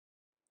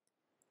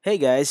Hey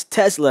guys,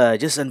 Tesla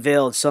just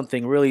unveiled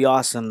something really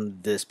awesome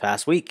this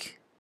past week.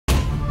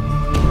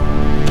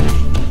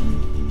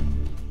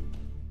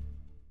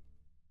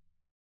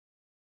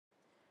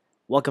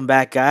 Welcome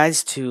back,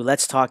 guys, to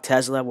Let's Talk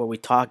Tesla, where we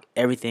talk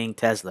everything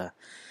Tesla.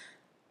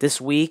 This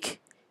week,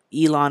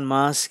 Elon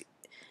Musk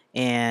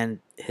and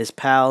his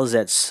pals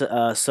at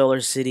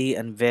Solar City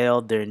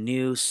unveiled their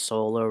new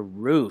solar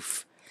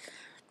roof.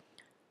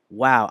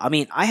 Wow, I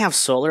mean, I have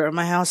solar in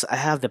my house, I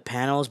have the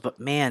panels, but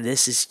man,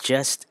 this is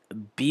just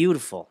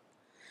beautiful.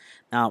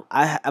 Now,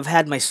 I've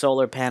had my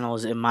solar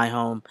panels in my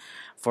home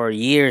for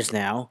years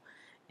now,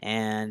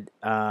 and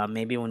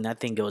maybe when that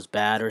thing goes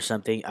bad or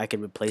something, I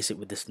can replace it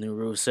with this new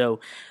roof. So,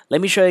 let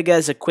me show you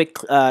guys a quick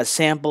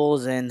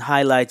samples and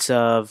highlights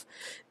of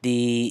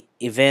the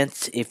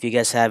event if you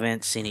guys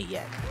haven't seen it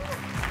yet.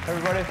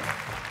 Everybody?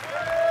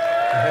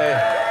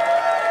 Hey.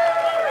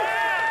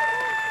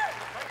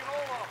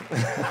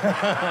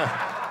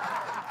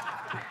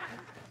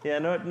 Yeah,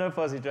 no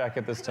fuzzy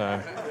jacket this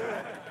time.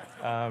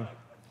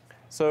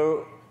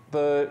 So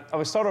I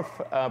will start off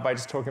by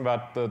just talking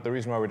about the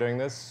reason why we're doing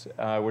this,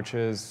 which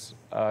is,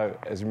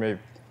 as you may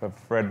have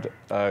read,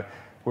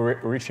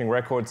 we're reaching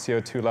record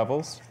CO2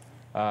 levels.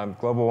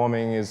 Global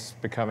warming is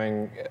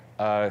becoming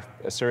a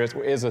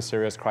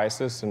serious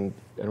crisis, and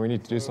we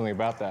need to do something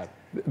about that.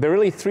 There are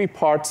really three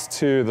parts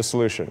to the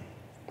solution.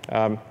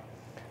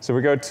 So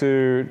we go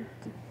to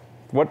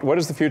what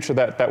is the future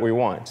that we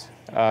want?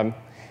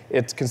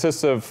 It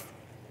consists of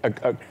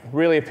a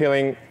really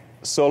appealing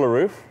solar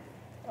roof,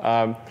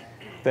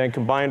 then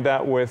combine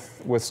that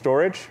with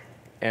storage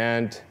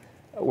and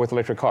with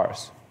electric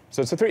cars.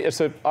 So it's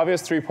an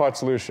obvious three-part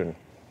solution.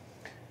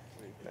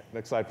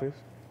 Next slide, please.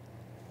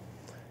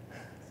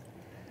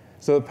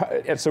 So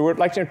we'd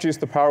like to introduce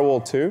the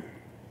Powerwall 2.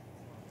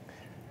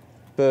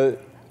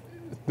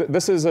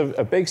 This is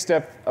a big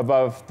step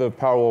above the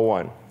Powerwall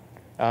 1.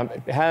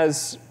 It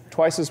has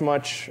twice as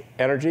much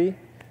energy,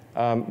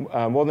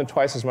 more than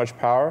twice as much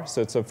power.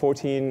 So it's a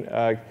 14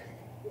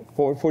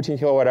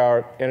 kilowatt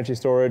hour energy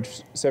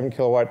storage, 7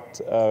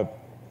 kilowatt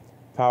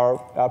power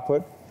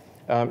output.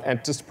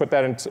 And just to put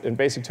that in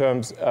basic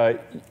terms,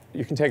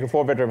 you can take a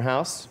 4-bedroom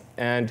house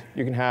and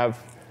you can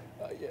have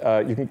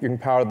you can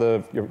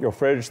power your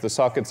fridge, the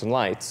sockets, and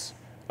lights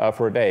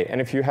for a day. And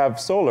if you have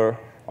solar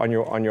on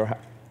your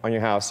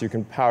house, you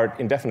can power it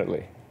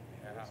indefinitely.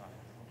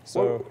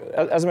 So,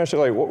 as I mentioned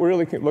earlier, what we're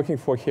really looking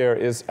for here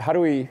is how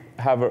do we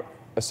have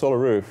a solar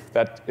roof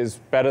that is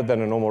better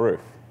than a normal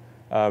roof,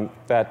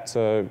 that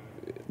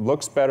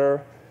looks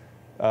better,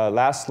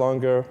 lasts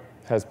longer,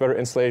 has better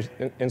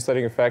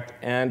insulating effect,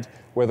 and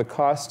where the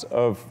cost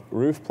of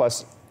roof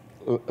plus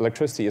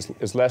electricity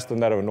is less than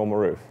that of a normal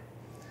roof.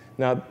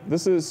 Now,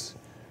 this is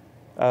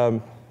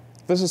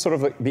sort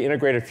of the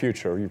integrated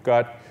future. You've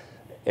got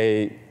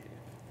a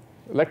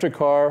electric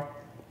car,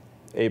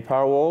 a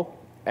Powerwall,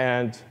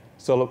 and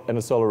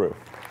a solar roof.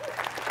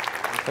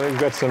 I think we've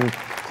got some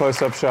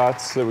close-up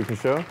shots that we can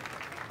show.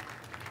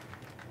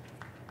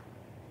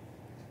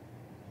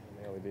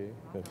 LED.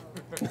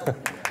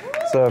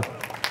 So,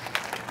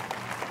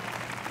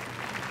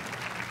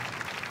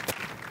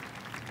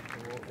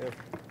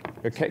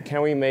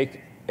 can we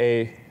make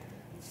a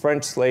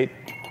French slate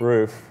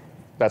roof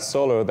that's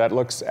solar that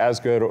looks as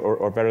good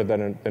or better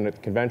than a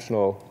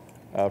conventional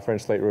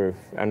French slate roof?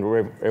 And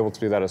we're able to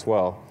do that as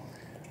well.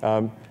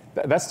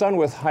 That's done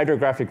with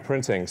hydrographic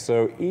printing,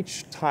 so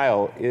each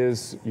tile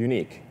is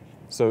unique.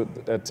 So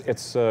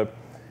the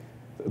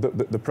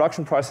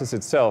production process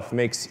itself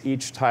makes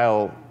each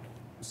tile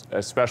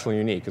special and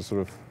unique, a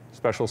sort of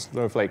special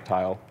snowflake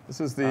tile.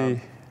 This is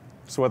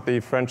what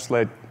the French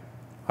slate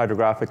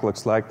hydrographic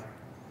looks like. You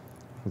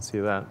can see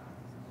that.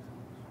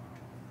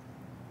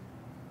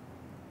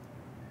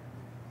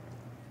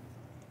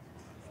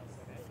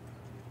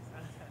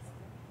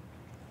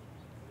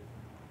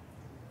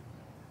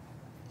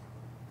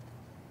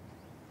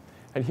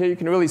 And here you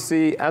can really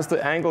see, as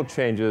the angle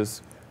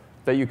changes,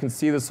 that you can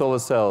see the solar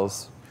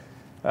cells.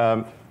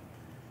 Again,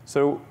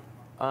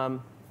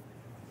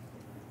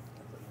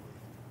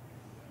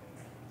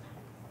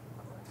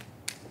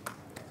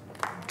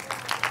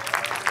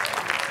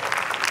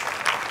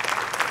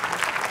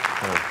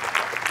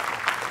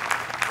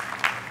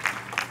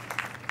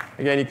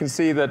 you can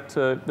see that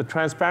the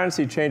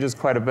transparency changes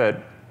quite a bit.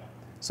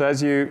 So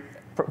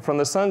from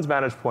the sun's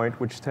vantage point,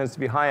 which tends to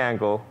be high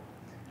angle,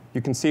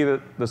 you can see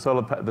the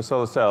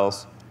solar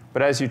cells,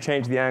 but as you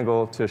change the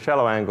angle to a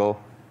shallow angle,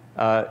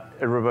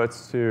 it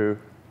reverts to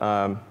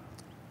a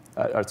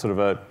sort of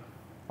a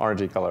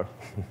orangey color.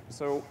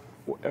 So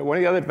one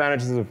of the other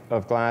advantages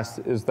of glass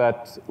is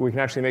that we can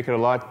actually make it a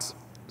lot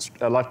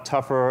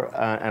tougher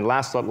and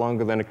last a lot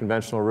longer than a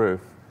conventional roof.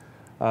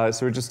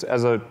 So we just,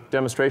 as a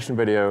demonstration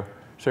video,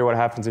 show you what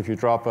happens if you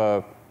drop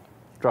a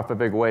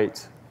big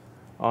weight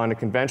on a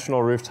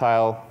conventional roof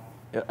tile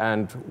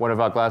and one of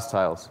our glass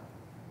tiles.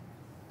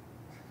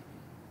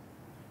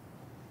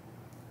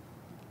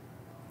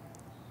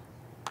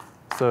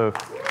 So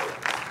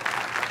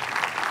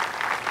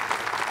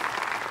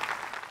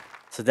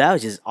that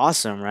was just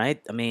awesome, right?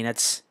 I mean,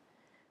 that's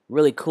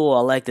Really cool.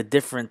 I like the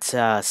different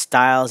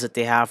styles that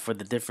they have for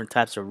the different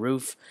types of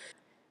roof.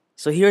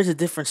 So here's the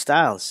different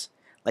styles.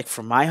 Like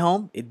for my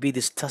home, it'd be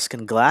this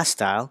Tuscan glass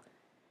style,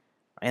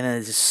 and then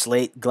there's a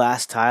slate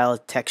glass tile,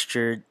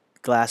 textured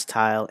glass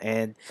tile,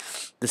 and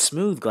the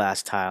smooth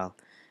glass tile.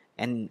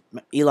 And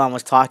Elon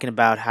was talking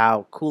about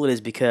how cool it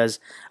is because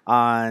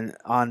on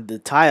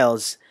the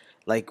tiles,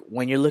 like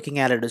when you're looking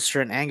at it at a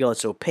certain angle,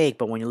 it's opaque.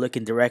 But when you're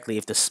looking directly,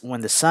 if when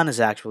the sun is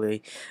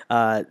actually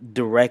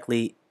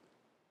directly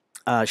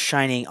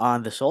shining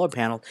on the solar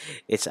panel,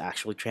 it's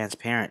actually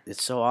transparent.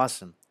 It's so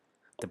awesome.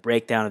 The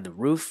breakdown of the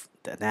roof,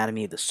 the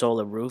anatomy of the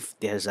solar roof.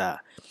 There's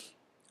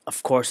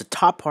of course, the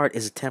top part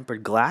is a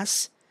tempered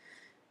glass,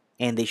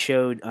 and they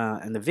showed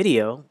in the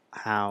video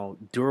how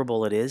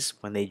durable it is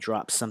when they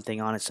drop something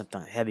on it,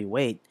 something heavy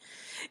weight.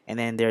 And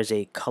then there's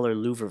a color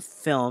louver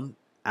film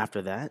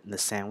after that in the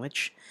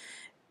sandwich.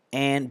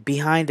 And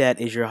behind that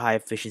is your high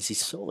efficiency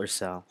solar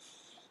cell.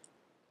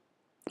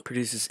 It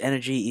produces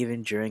energy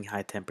even during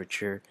high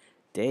temperature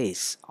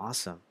days.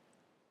 Awesome.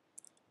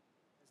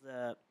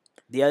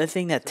 The other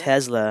thing that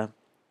Tesla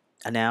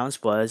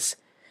announced was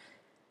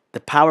the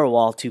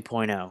Powerwall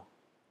 2.0.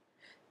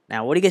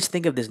 Now, what do you guys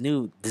think of this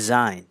new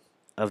design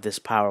of this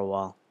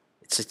Powerwall?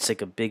 It's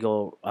like a big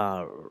old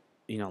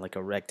like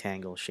a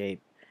rectangular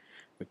shape.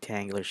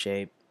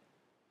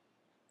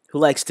 Who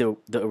likes the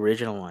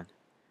original one?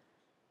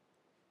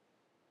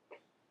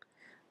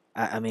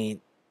 I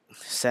mean,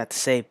 sad to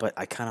say, but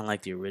I kind of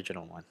like the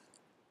original one.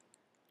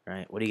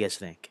 Right? What do you guys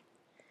think?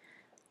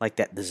 Like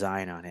that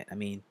design on it. I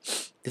mean,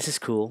 this is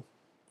cool.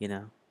 You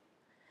know.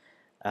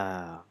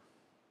 Uh,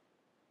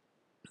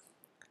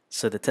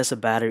 so the Tesla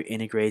battery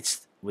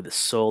integrates with the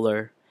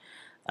solar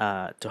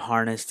to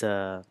harness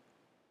the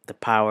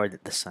power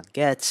that the sun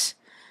gets,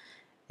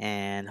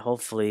 and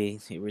hopefully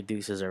it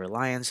reduces our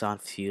reliance on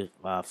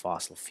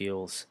fossil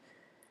fuels.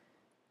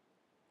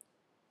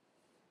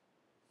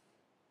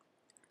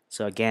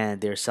 So again,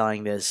 they're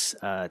selling this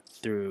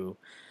through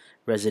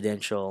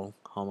residential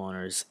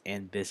homeowners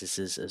and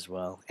businesses as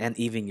well, and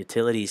even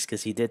utilities,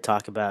 because he did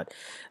talk about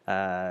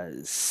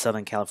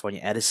Southern California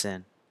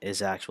Edison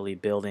is actually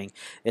building.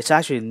 It's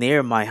actually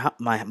near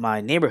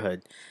my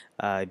neighborhood.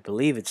 I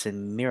believe it's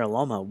in Mira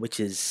Loma, which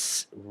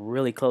is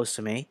really close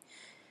to me.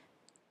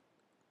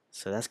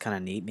 So that's kind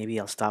of neat. Maybe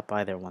I'll stop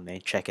by there one day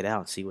and check it out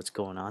and see what's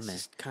going on there.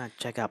 Kind of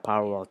check out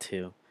Powerwall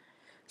too.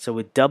 So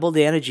with double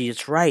the energy,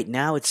 it's right.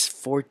 Now it's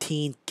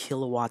 14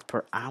 kilowatts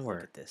per hour.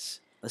 Look at this.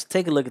 Let's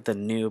take a look at the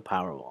new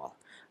Powerwall.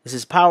 This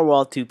is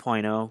Powerwall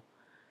 2.0.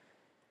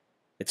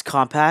 It's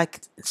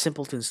compact. It's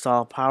simple to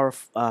install.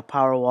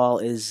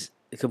 Powerwall is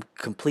a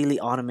completely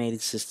automated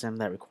system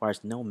that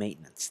requires no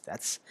maintenance.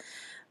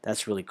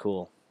 That's really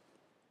cool.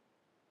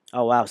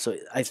 Oh wow! So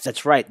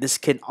that's right. This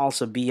can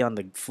also be on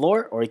the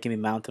floor, or it can be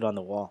mounted on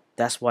the wall.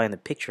 That's why in the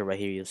picture right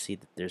here you'll see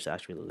that there's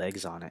actually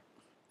legs on it.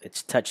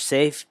 It's touch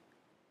safe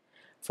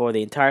for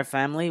the entire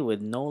family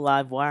with no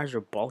live wires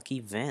or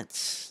bulky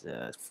vents.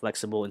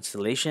 Flexible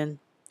installation.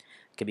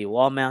 It can be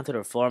wall mounted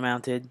or floor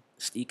mounted.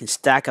 You can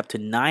stack up to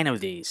 9 of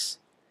these.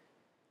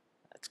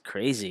 That's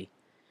crazy.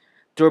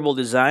 Durable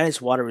design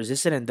is water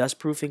resistant and dust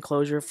proof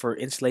enclosure for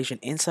installation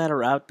inside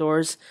or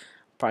outdoors.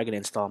 Probably gonna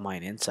install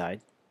mine inside.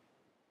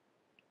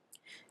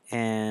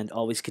 And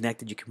always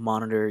connected, you can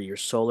monitor your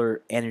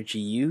solar energy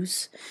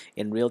use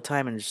in real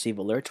time and receive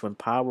alerts when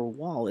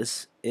Powerwall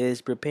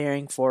is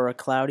preparing for a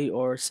cloudy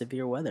or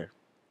severe weather.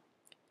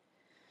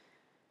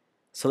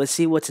 So let's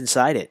see what's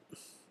inside it.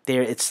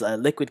 There, it's a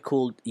liquid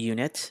cooled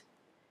unit.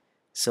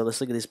 So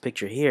let's look at this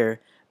picture here.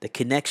 The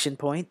connection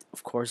point,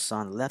 of course,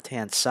 on the left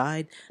hand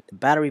side. The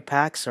battery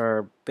packs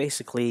are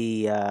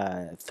basically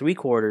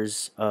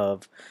 3/4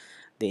 of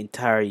the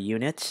entire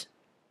unit,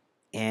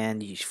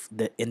 and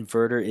the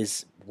inverter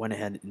is went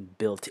ahead and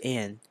built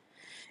in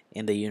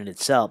the unit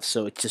itself.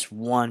 So it's just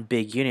one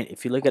big unit.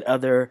 If you look at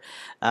other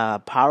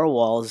power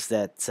walls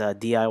that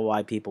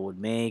DIY people would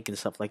make and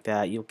stuff like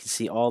that, you can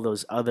see all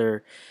those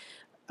other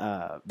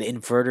the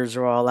inverters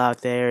are all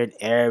out there and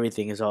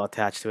everything is all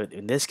attached to it.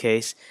 In this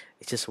case,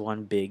 it's just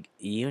one big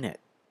unit.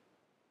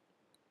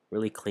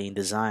 Really clean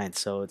design.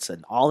 So it's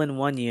an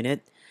all-in-one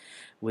unit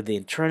with the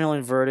internal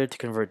inverter to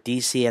convert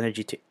DC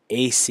energy to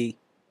AC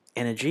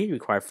energy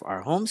required for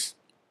our homes.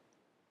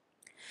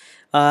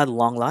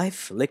 Long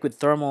life. Liquid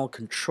thermal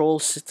control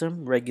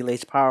system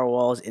regulates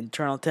Powerwall's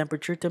internal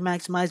temperature to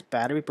maximize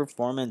battery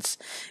performance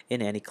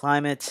in any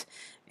climate.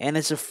 And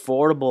it's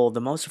affordable,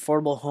 the most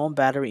affordable home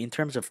battery in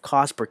terms of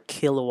cost per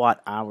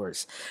kilowatt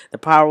hours. The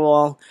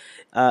Powerwall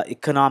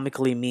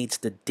economically meets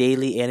the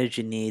daily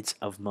energy needs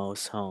of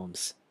most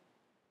homes.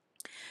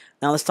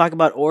 Now let's talk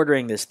about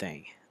ordering this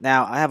thing.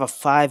 Now I have a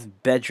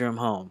 5-bedroom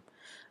home.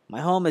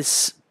 My home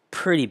is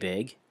pretty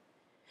big.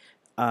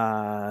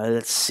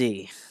 Let's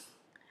see.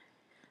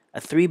 A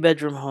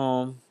 3-bedroom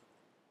home.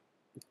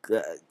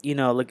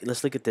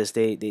 Let's look at this.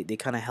 They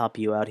kind of help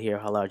you out here.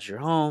 How large your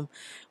home?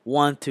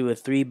 1 to a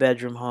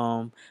 3-bedroom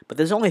home. But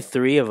there's only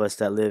 3 of us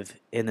that live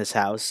in this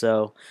house,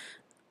 so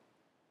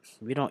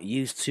we don't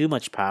use too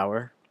much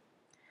power.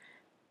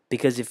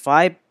 Because if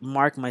I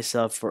mark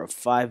myself for a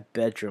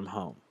 5-bedroom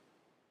home,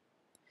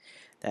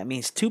 that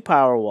means 2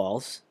 power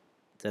walls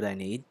that I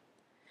need.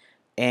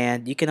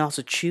 And you can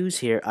also choose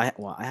here. I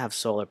have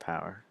solar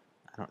power.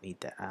 I don't need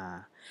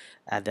that.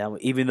 Add that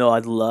one. Even though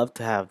I'd love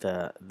to have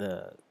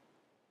the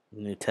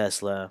new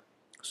Tesla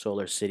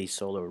Solar City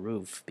solar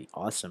roof, be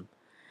awesome.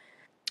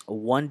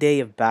 1 day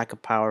of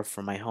backup power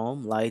for my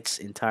home, lights,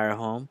 entire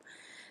home.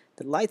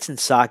 The lights and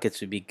sockets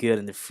would be good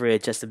in the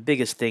fridge. That's the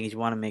biggest thing. Is you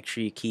want to make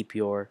sure you keep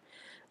your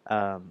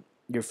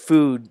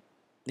food,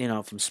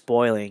 from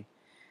spoiling.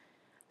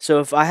 So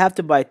if I have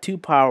to buy 2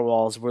 power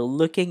walls, we're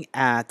looking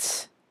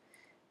at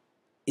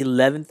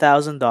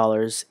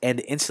 $11,000, and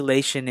the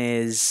installation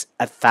is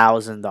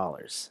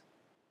 $1,000.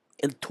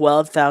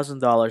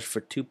 $12,000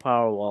 for 2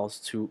 power walls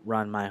to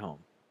run my home.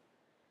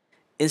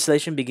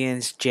 Installation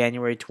begins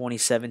January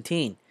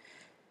 2017.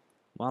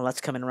 Well,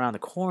 that's coming around the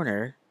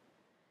corner,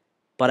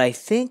 but I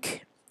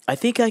think I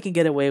can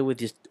get away with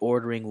just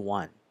ordering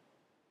one.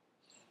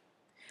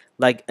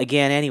 Like,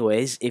 again,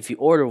 anyways, if you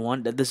order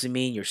one, that doesn't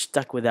mean you're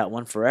stuck with that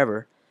one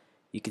forever.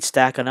 You can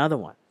stack another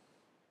one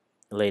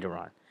later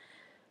on.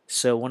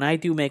 So when I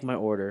do make my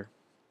order,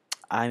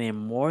 I may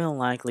more than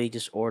likely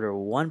just order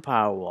one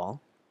Powerwall.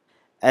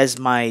 As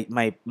my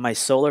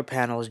solar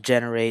panels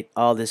generate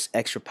all this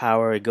extra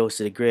power, it goes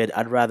to the grid.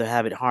 I'd rather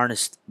have it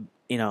harnessed,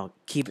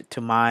 keep it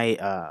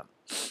to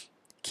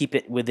keep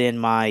it within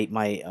my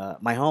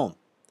home,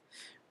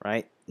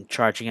 right? And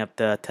charging up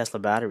the Tesla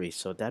batteries.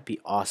 So that'd be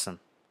awesome.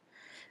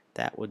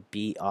 That would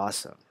be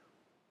awesome.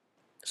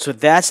 So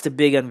that's the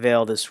big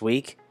unveil this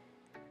week.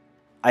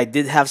 I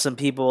did have some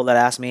people that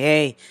asked me,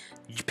 "Hey,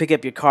 did you pick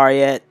up your car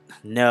yet?"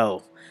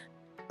 No.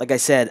 Like I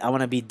said, I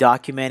want to be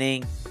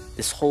documenting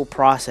this whole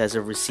process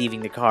of receiving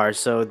the car.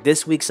 So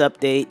this week's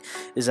update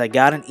is I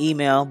got an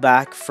email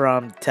back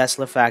from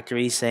Tesla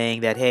factory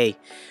saying that, hey,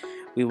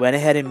 we went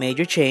ahead and made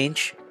your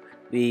change.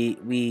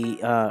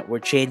 We're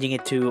changing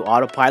it to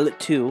Autopilot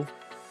 2,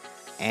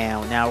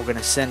 and now we're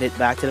gonna send it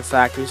back to the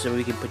factory so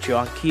we can put you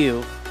on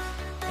queue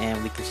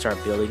and we can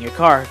start building your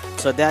car.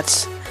 So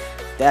that's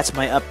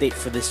my update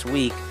for this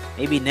week.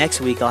 Maybe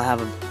next week I'll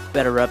have a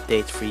better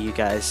updates for you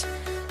guys.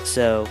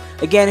 So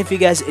again, if you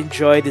guys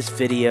enjoyed this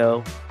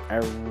video, I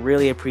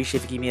really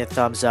appreciate if you give me a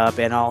thumbs up,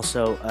 and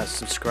also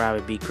subscribe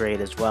would be great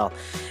as well.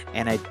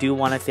 And I do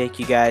want to thank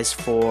you guys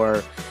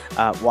for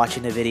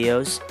watching the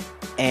videos,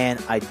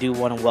 and I do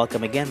want to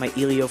welcome again my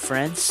Elio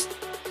friends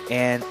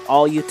and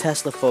all you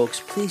Tesla folks.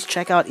 Please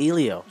check out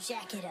Elio.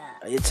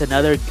 It's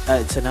another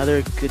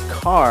good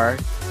car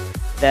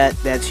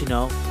that's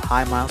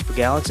high miles per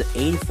gallon. It's at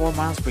 84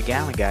 miles per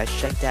gallon, guys.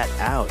 Check that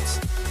out.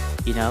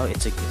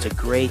 It's a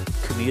great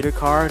commuter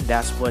car, and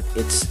that's what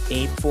it's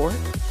aimed for.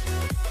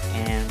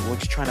 And we're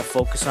just trying to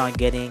focus on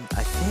getting,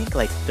 I think,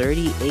 like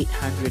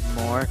 3,800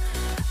 more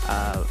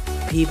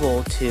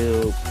people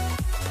to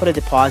put a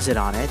deposit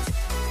on it.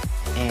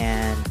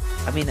 And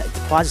I mean, the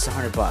deposit's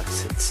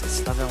 $100.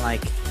 It's nothing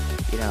like,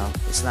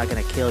 it's not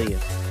gonna kill you.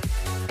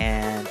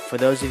 And for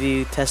those of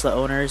you Tesla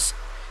owners,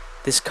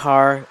 this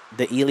car,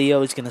 the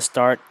Elio, is gonna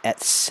start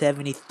at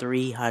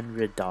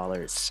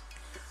 $7,300.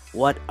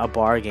 What a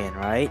bargain,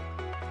 right?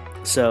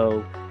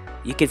 So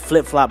you can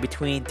flip-flop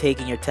between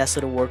taking your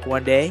Tesla to work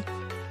one day,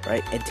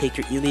 right, and take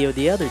your Elio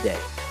the other day.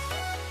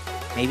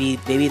 Maybe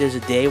there's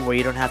a day where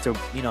you don't have to,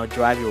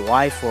 drive your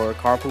wife or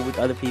carpool with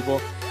other people.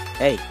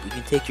 Hey, you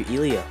can take your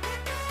Elio.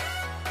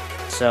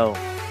 So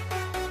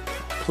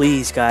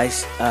please,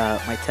 guys,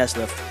 my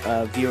Tesla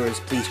viewers,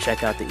 please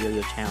check out the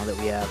Elio channel that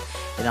we have,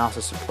 and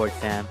also support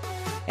them,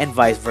 and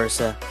vice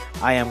versa.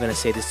 I am going to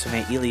say this to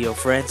my Elio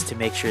friends to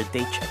make sure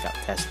they check out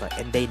Tesla,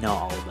 and they know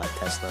all about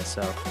Tesla,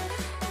 so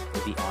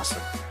it'll be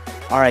awesome.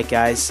 Alright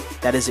guys,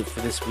 that is it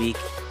for this week.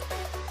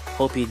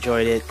 Hope you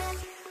enjoyed it.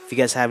 If you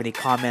guys have any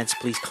comments,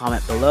 please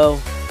comment below.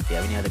 If you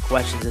have any other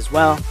questions as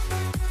well.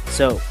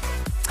 So,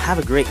 have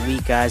a great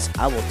week, guys.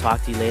 I will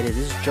talk to you later.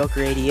 This is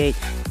Joker88.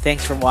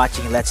 Thanks for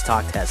watching, and let's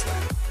talk Tesla.